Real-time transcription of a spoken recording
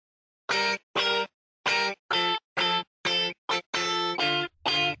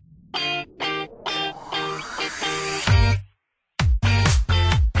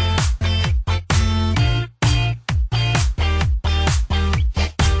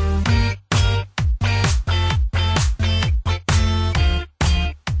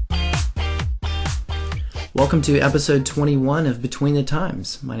Welcome to episode 21 of Between the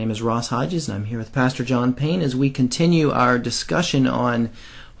Times. My name is Ross Hodges, and I'm here with Pastor John Payne as we continue our discussion on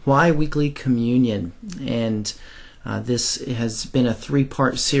why weekly communion. And this has been a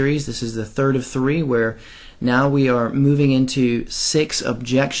three-part series. This is the third of three, where now we are moving into 6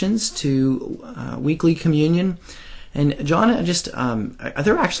 objections to weekly communion. And John, are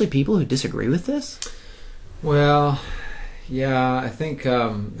there actually people who disagree with this? Well, yeah, I think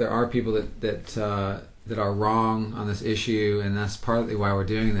there are people that are wrong on this issue, and that's partly why we're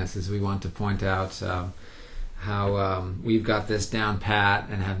doing this, is we want to point out how we've got this down pat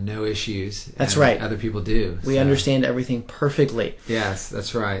and have no issues. That's right. Other people do. We understand everything perfectly. Yes,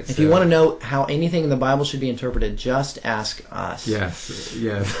 that's right. If you want to know how anything in the Bible should be interpreted, just ask us. Yes.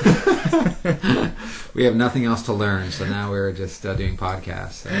 We have nothing else to learn, so now we're just doing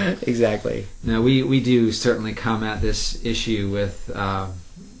podcasts. So. Exactly. Now, we do certainly come at this issue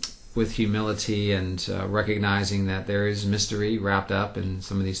with humility and recognizing that there is mystery wrapped up in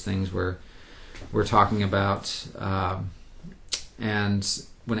some of these things we're talking about. And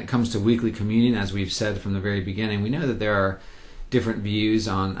when it comes to weekly communion, as we've said from the very beginning, we know that there are different views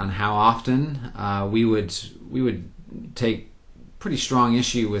on how often. We would take pretty strong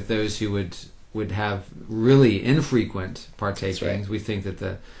issue with those who would have really infrequent partakings. Right. We think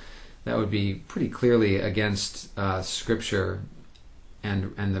that would be pretty clearly against Scripture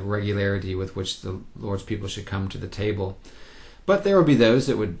and the regularity with which the Lord's people should come to the table. But there would be those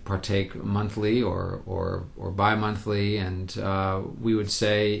that would partake monthly or bi-monthly, and we would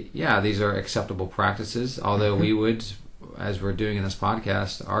say, yeah, these are acceptable practices, although we would, as we're doing in this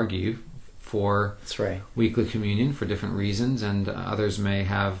podcast, argue for weekly communion for different reasons, and others may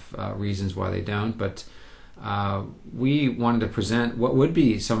have reasons why they don't. But we wanted to present what would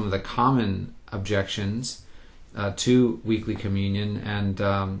be some of the common objections to weekly communion, and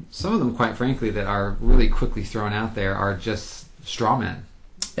some of them, quite frankly, that are really quickly thrown out there are just straw men.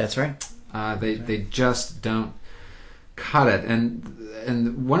 That's right. They just don't cut it.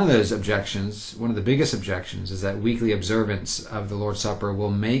 And one of those objections, one of the biggest objections, is that weekly observance of the Lord's Supper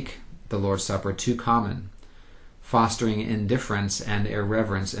will make the Lord's Supper too common, fostering indifference and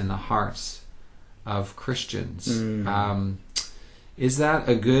irreverence in the hearts of Christians. Is that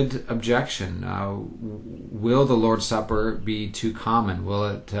a good objection? Will the Lord's Supper be too common?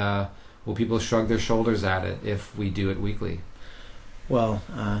 Will people shrug their shoulders at it if we do it weekly? Well,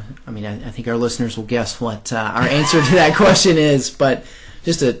 I think our listeners will guess what our answer to that question is. But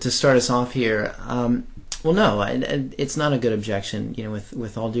just to start us off here, no, it's not a good objection. You know,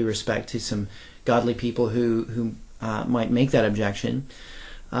 with all due respect to some godly people who might make that objection,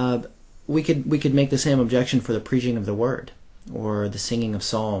 we could make the same objection for the preaching of the Word, or the singing of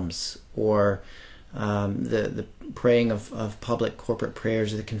psalms, or the praying of public corporate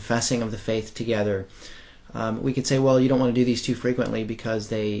prayers, or the confessing of the faith together. We could say, well, you don't want to do these too frequently because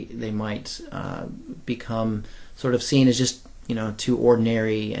they might become sort of seen as just too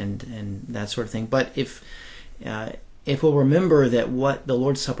ordinary and that sort of thing. But if we'll remember that what the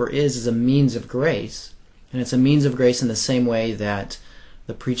Lord's Supper is a means of grace, and it's a means of grace in the same way that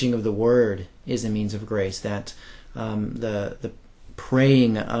the preaching of the Word is a means of grace, that the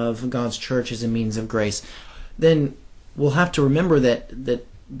praying of God's church is a means of grace, then we'll have to remember that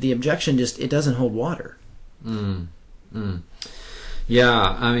the objection it doesn't hold water. Yeah,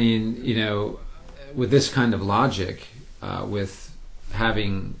 I mean, with this kind of logic, with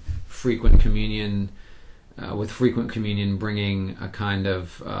having frequent communion, bringing a kind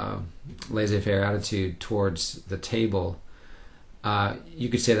of laissez-faire attitude towards the table, you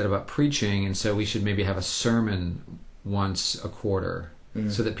could say that about preaching, and so we should maybe have a sermon once a quarter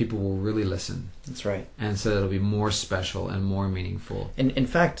so that people will really listen. That's right. And so it'll be more special and more meaningful. And in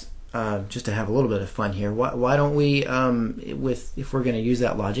fact, just to have a little bit of fun here, why don't we, if we're going to use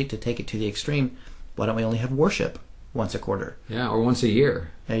that logic to take it to the extreme, why don't we only have worship once a quarter? Yeah, or once a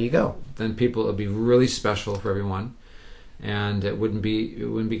year. There you go. Then it'll be really special for everyone, and it wouldn't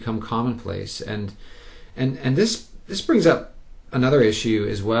become commonplace. And this brings up another issue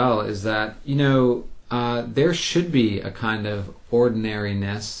as well, is that there should be a kind of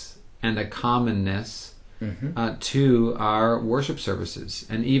ordinariness and a commonness to our worship services,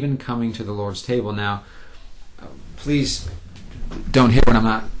 and even coming to the Lord's table. Now, please don't hear when I'm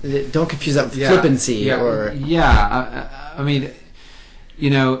not. Don't confuse that with flippancy. I mean,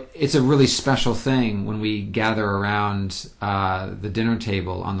 it's a really special thing when we gather around the dinner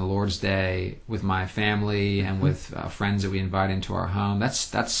table on the Lord's Day with my family and with friends that we invite into our home.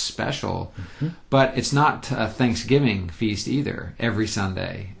 That's special, but it's not a Thanksgiving feast either every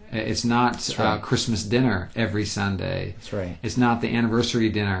Sunday. It's not Christmas dinner every Sunday. That's right. It's not the anniversary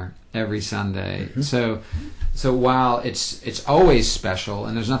dinner every Sunday. So while it's always special,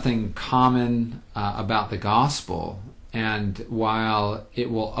 and there's nothing common about the gospel, and while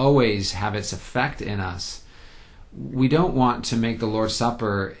it will always have its effect in us, we don't want to make the Lord's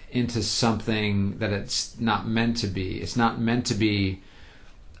Supper into something that it's not meant to be. It's not meant to be,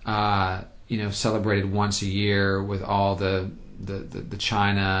 celebrated once a year with all the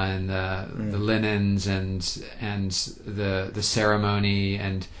china and the linens and the ceremony,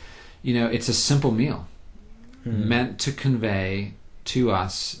 and it's a simple meal meant to convey to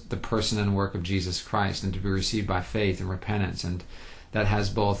us the person and work of Jesus Christ, and to be received by faith and repentance, and that has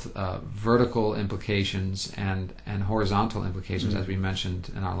both vertical implications and horizontal implications, as we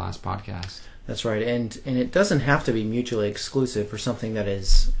mentioned in our last podcast. That's right, and it doesn't have to be mutually exclusive for something that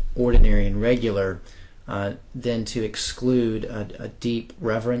is ordinary and regular, then to exclude a deep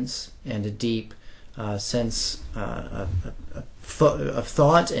reverence and a deep sense of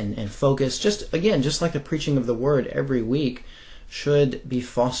thought and focus. Just like the preaching of the Word every week should be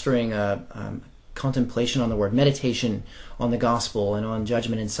fostering a contemplation on the Word, meditation on the gospel and on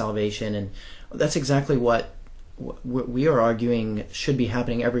judgment and salvation. And that's exactly what we are arguing should be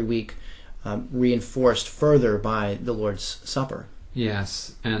happening every week, reinforced further by the Lord's Supper.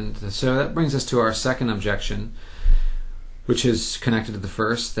 Yes, and so that brings us to our second objection, which is connected to the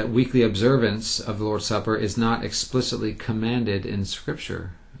first, that weekly observance of the Lord's Supper is not explicitly commanded in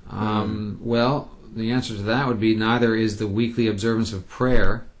Scripture. Well, the answer to that would be neither is the weekly observance of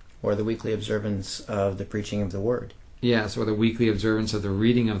prayer, or the weekly observance of the preaching of the Word. Yes, or the weekly observance of the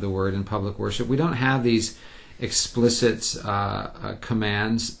reading of the Word in public worship. We don't have these explicit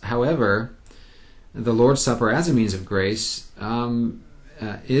commands. However, the Lord's Supper as a means of grace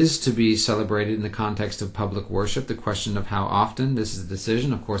is to be celebrated in the context of public worship. The question of how often, this is a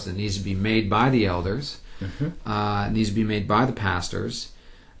decision, of course, that needs to be made by the elders. It needs to be made by the pastors.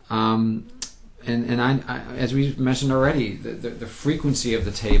 And I, as we mentioned already, the frequency of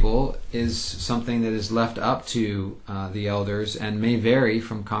the table is something that is left up to the elders and may vary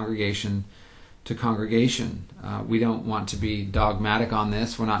from congregation to congregation. We don't want to be dogmatic on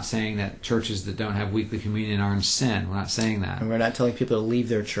this. We're not saying that churches that don't have weekly communion are in sin. We're not saying that. And we're not telling people to leave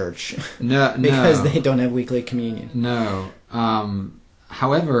their church no, because they don't have weekly communion. No.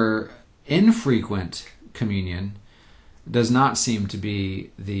 However, infrequent communion does not seem to be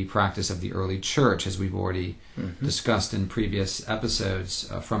the practice of the early church, as we've already discussed in previous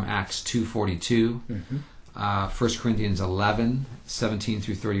episodes, from Acts 2:42, 1 Corinthians 11:17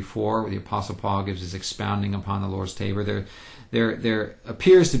 through 34, where the Apostle Paul gives his expounding upon the Lord's table. There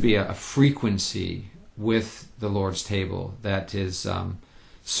appears to be a frequency with the Lord's table that is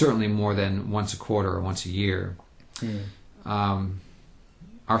certainly more than once a quarter or once a year.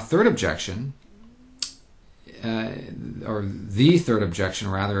 Our third objection, or the third objection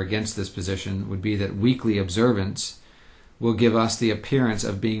rather, against this position would be that weekly observance will give us the appearance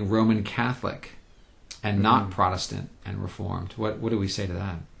of being Roman Catholic and not Protestant and Reformed. What do we say to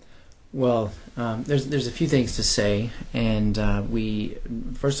that? Well, there's a few things to say, and we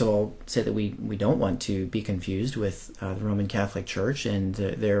first of all say that we don't want to be confused with the Roman Catholic Church and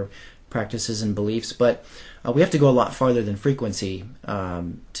their practices and beliefs, but we have to go a lot farther than frequency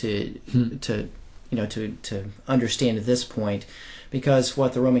to understand at this point, because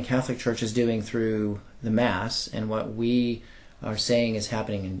what the Roman Catholic Church is doing through the Mass and what we are saying is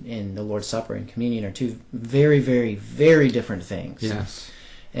happening in the Lord's Supper and Communion are two very, very, very different things. Yes.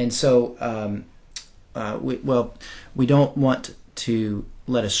 And so, we don't want to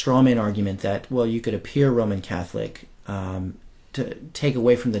let a straw man argument that, well, you could appear Roman Catholic to take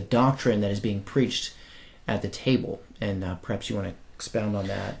away from the doctrine that is being preached at the table. And perhaps you want to expound on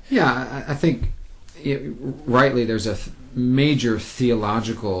that. Yeah, I think rightly there's a major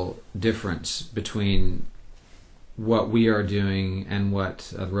theological difference between what we are doing and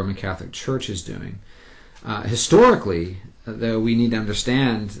what the Roman Catholic Church is doing. Historically, though, we need to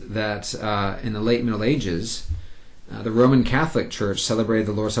understand that in the late Middle Ages, the Roman Catholic Church celebrated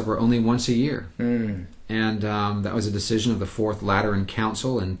the Lord's Supper only once a year. And that was a decision of the Fourth Lateran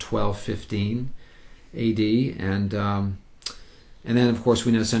Council in 1215 AD. And then, of course,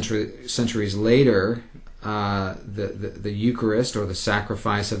 we know centuries later, the Eucharist, or the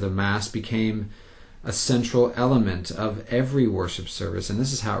sacrifice of the Mass, became a central element of every worship service, and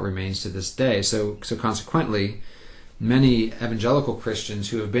this is how it remains to this day. So consequently, many evangelical Christians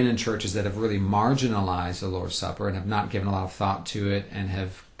who have been in churches that have really marginalized the Lord's Supper and have not given a lot of thought to it and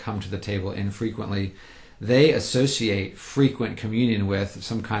have come to the table infrequently, they associate frequent communion with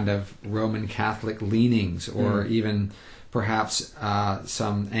some kind of Roman Catholic leanings, or even perhaps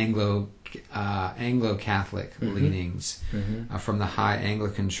some Anglo-Catholic leanings from the High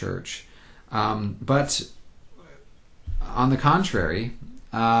Anglican Church. But on the contrary,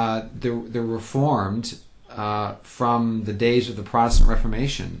 the Reformed from the days of the Protestant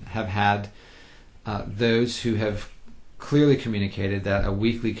Reformation have had those who have clearly communicated that a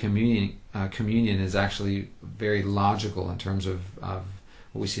weekly communion is actually very logical in terms of what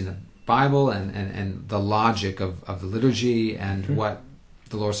we see in the Bible and the logic of the liturgy and what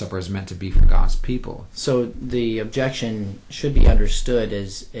the Lord's Supper is meant to be for God's people. So the objection should be understood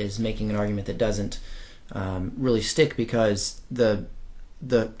as making an argument that doesn't really stick, because the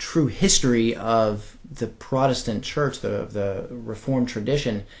true history of the Protestant church, the Reformed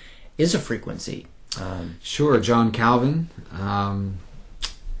tradition, is a frequency. Sure, John Calvin, and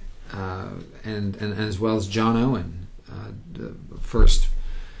as well as John Owen, the first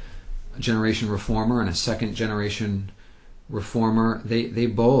generation reformer and a second generation reformer, they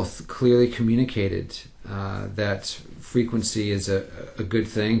both clearly communicated that frequency is a good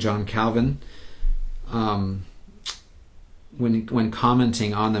thing. John Calvin, when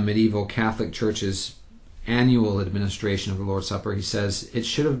commenting on the medieval Catholic Church's annual administration of the Lord's Supper, he says, "It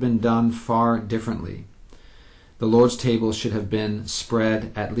should have been done far differently. The Lord's table should have been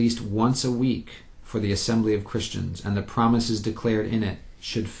spread at least once a week for the assembly of Christians, and the promises declared in it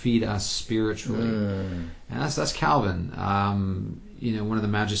should feed us spiritually." And that's Calvin, one of the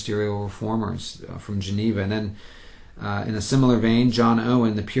magisterial reformers from Geneva. And then in a similar vein, John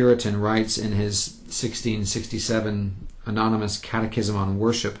Owen, the Puritan, writes in his 1667 anonymous Catechism on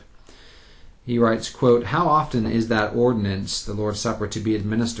Worship, he writes, quote, "How often is that ordinance, the Lord's Supper, to be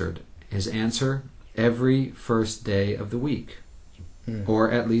administered? His answer, every first day of the week,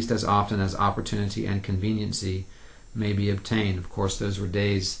 or at least as often as opportunity and conveniency may be obtained." Of course, those were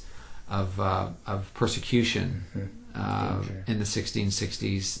days of persecution in the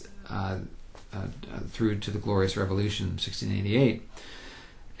 1660s through to the Glorious Revolution, 1688.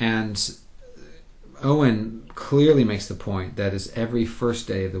 And Owen clearly makes the point that it's every first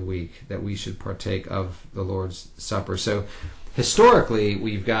day of the week that we should partake of the Lord's Supper. So historically,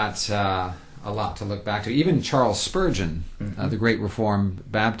 we've got a lot to look back to. Even Charles Spurgeon, the great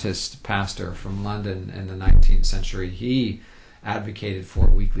Reformed Baptist pastor from London in the 19th century, he advocated for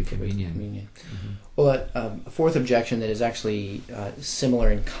weekly communion. Well, a fourth objection that is actually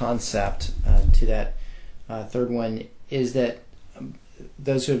similar in concept to that third one is that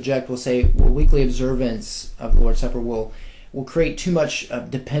those who object will say, well, weekly observance of the Lord's Supper will create too much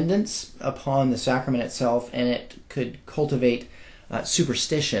dependence upon the sacrament itself, and it could cultivate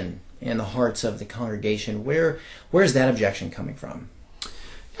superstition in the hearts of the congregation. Where is that objection coming from?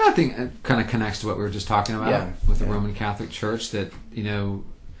 Yeah, I think it kind of connects to what we were just talking about with the Roman Catholic Church, that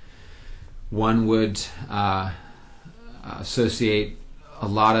one would associate a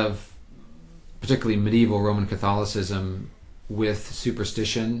lot of particularly medieval Roman Catholicism with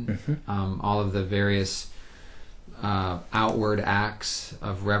superstition, all of the various outward acts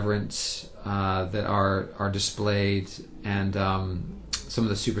of reverence that are displayed, and some of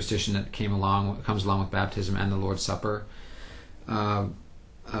the superstition that comes along with baptism and the Lord's Supper.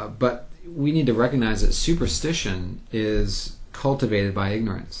 But we need to recognize that superstition is cultivated by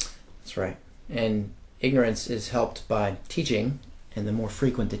ignorance. That's right. And ignorance is helped by teaching, and the more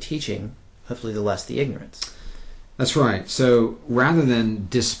frequent the teaching, hopefully the less the ignorance. That's right. So rather than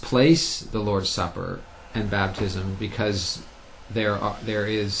displace the Lord's Supper and baptism because there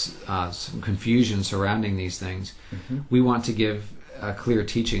is some confusion surrounding these things, we want to give a clear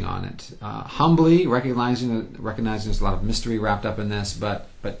teaching on it, humbly recognizing there's a lot of mystery wrapped up in this,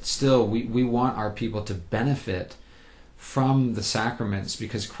 but still we want our people to benefit from the sacraments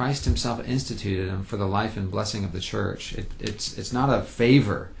because Christ Himself instituted them for the life and blessing of the church. It's not a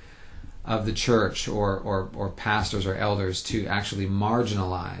favor of the church or pastors or elders to actually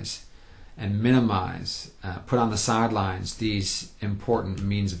marginalize and minimize, put on the sidelines these important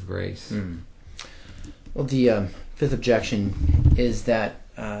means of grace. Well, the fifth objection is that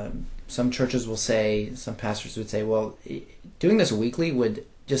some churches will say, some pastors would say, well, doing this weekly would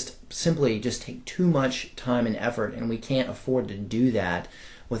simply take too much time and effort, and we can't afford to do that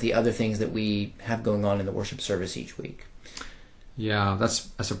with the other things that we have going on in the worship service each week. Yeah,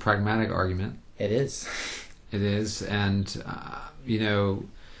 that's a pragmatic argument. It is. It is, and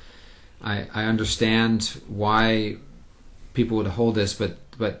I understand why people would hold this,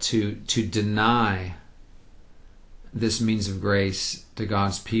 but to deny this means of grace to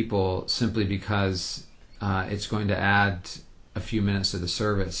God's people simply because it's going to add a few minutes to the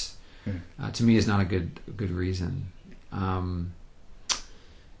service, to me is not a good reason.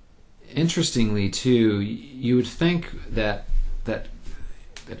 interestingly, too, you would think that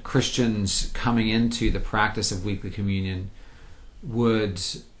Christians coming into the practice of weekly communion would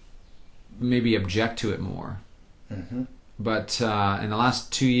maybe object to it more. Mm-hmm. But in the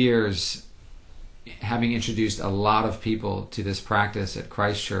last 2 years, having introduced a lot of people to this practice at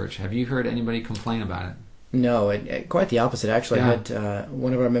Christ Church, have you heard anybody complain about it? No, quite the opposite. Actually, Yeah. I had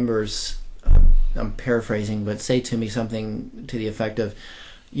one of our members, I'm paraphrasing, but say to me something to the effect of,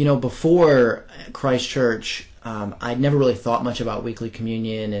 before Christ Church, I'd never really thought much about weekly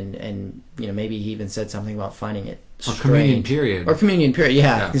communion, and maybe he even said something about finding it Or strange. communion period. Or communion period,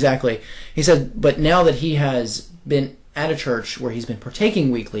 yeah, Yeah. exactly. He said, but now that he has been at a church where he's been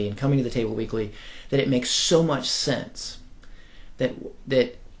partaking weekly and coming to the table weekly, that it makes so much sense that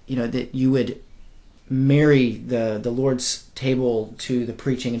you would marry the Lord's table to the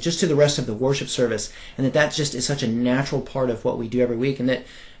preaching and just to the rest of the worship service, and that just is such a natural part of what we do every week, and that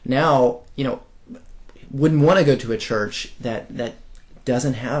now wouldn't want to go to a church that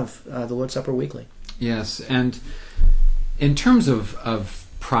doesn't have the Lord's Supper weekly. Yes, and in terms of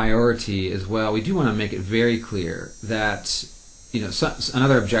priority as well, we do want to make it very clear that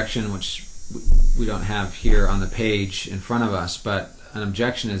another objection, which we don't have here on the page in front of us, but an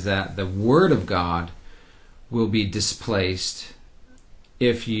objection is that the Word of God will be displaced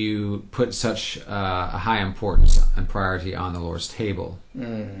if you put such a high importance and priority on the Lord's table.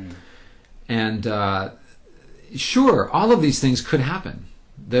 Mm. And sure, all of these things could happen.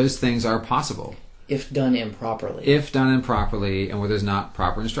 Those things are possible. If done improperly. If done improperly and where there's not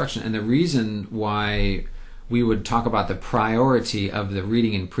proper instruction. And the reason why we would talk about the priority of the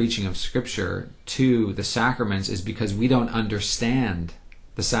reading and preaching of Scripture to the sacraments is because we don't understand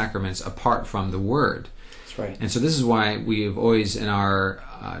the sacraments apart from the Word. That's right. And so this is why we've always, in our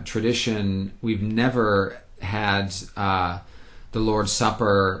tradition, we've never had the Lord's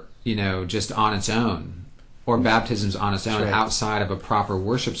Supper, just on its own, or baptisms on its own, That's right. outside of a proper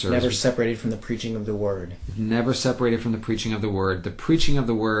worship service. Never separated from the preaching of the Word. Never separated from the preaching of the Word. The preaching of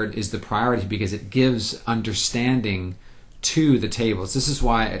the Word is the priority because it gives understanding to the tables. This is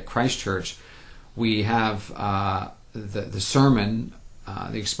why at Christ Church we have the sermon,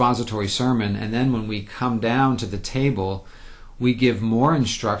 the expository sermon, and then when we come down to the table, we give more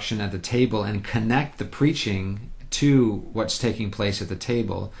instruction at the table and connect the preaching to what's taking place at the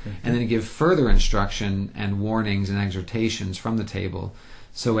table, and then give further instruction and warnings and exhortations from the table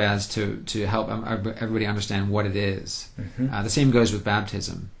so as to help everybody understand what it is. The same goes with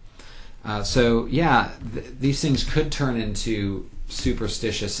baptism. These things could turn into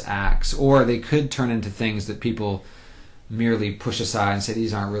superstitious acts, or they could turn into things that people merely push aside and say,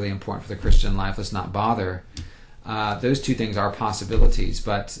 these aren't really important for the Christian life, let's not bother. Those two things are possibilities,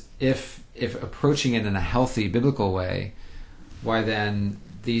 but if approaching it in a healthy biblical way, why then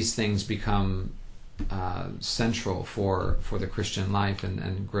these things become central for the Christian life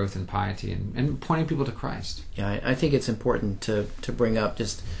and growth in piety and pointing people to Christ. Yeah, I think it's important to bring up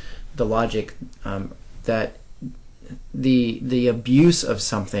just the logic that the abuse of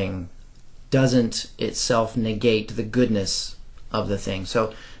something doesn't itself negate the goodness of the thing.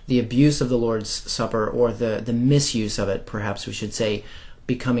 So the abuse of the Lord's Supper, or the misuse of it, perhaps we should say,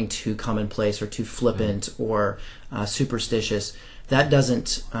 becoming too commonplace or too flippant or superstitious, that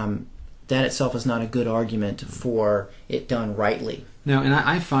doesn't that itself is not a good argument for it done rightly. No, and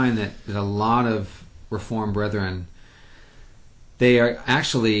I find that a lot of Reformed brethren, they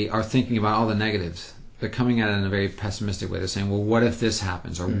are thinking about all the negatives. They're coming at it in a very pessimistic way. They're saying, well, what if this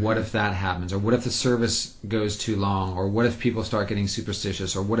happens? Or what if that happens? Or what if the service goes too long? Or what if people start getting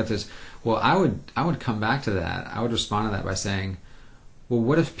superstitious? Or what if this... Well, I would come back to that. I would respond to that by saying, well,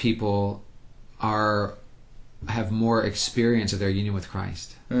 what if people have more experience of their union with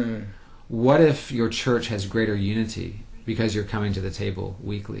Christ? Mm. What if your church has greater unity because you're coming to the table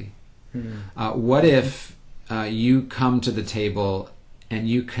weekly? Mm. What if you come to the table and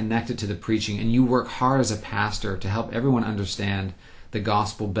you connect it to the preaching, and you work hard as a pastor to help everyone understand the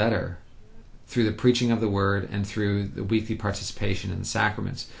gospel better through the preaching of the Word and through the weekly participation in the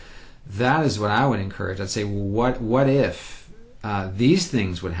sacraments? That is what I would encourage. I'd say, well, what if these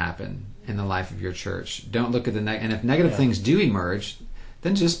things would happen in the life of your church? Don't look at and if negative things do emerge,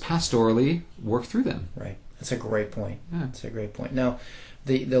 then just pastorally work through them. Right. That's a great point. Yeah. That's a great point. Now,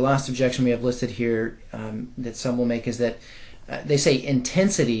 the last objection we have listed here that some will make is that they say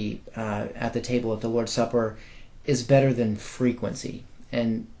intensity at the table at the Lord's Supper is better than frequency,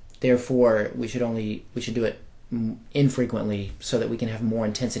 and therefore we should do it infrequently so that we can have more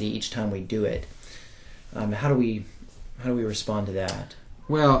intensity each time we do it. How do we respond to that?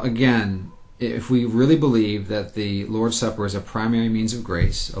 Well, again, if we really believe that the Lord's Supper is a primary means of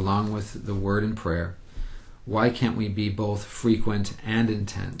grace, along with the Word and prayer, why can't we be both frequent and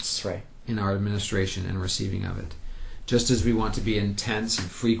intense in our administration and receiving of it? Just as we want to be intense and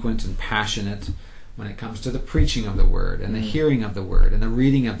frequent and passionate when it comes to the preaching of the Word and the hearing of the Word and the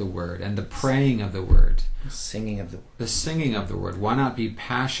reading of the Word and the praying of the Word. The singing of the Word. Why not be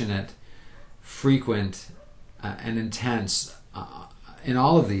passionate, frequent, and intense in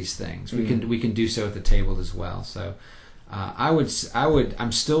all of these things? We can do so at the table as well. So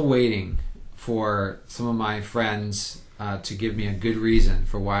I'm still waiting for some of my friends to give me a good reason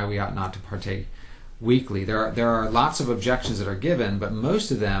for why we ought not to partake weekly. There are lots of objections that are given, but most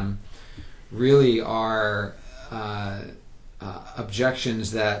of them really are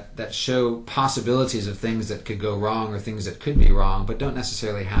objections that show possibilities of things that could go wrong or things that could be wrong, but don't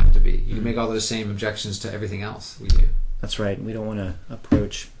necessarily have to be. You can make all those same objections to everything else we do. That's right. We don't want to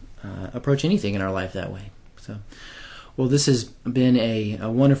approach anything in our life that way. So, well, this has been a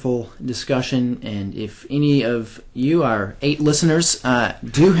wonderful discussion, and if any of you, our 8 listeners,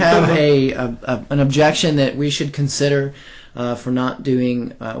 do have an objection that we should consider for not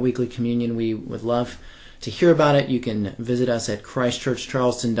doing weekly communion, we would love to hear about it. You can visit us at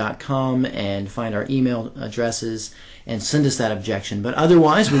christchurchcharleston.com and find our email addresses and send us that objection. But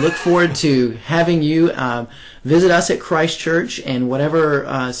otherwise, we look forward to having you visit us at Christ Church, and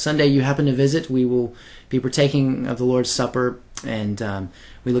whatever Sunday you happen to visit, we will be partaking of the Lord's Supper, and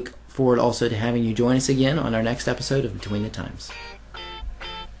we look forward also to having you join us again on our next episode of Between the Times.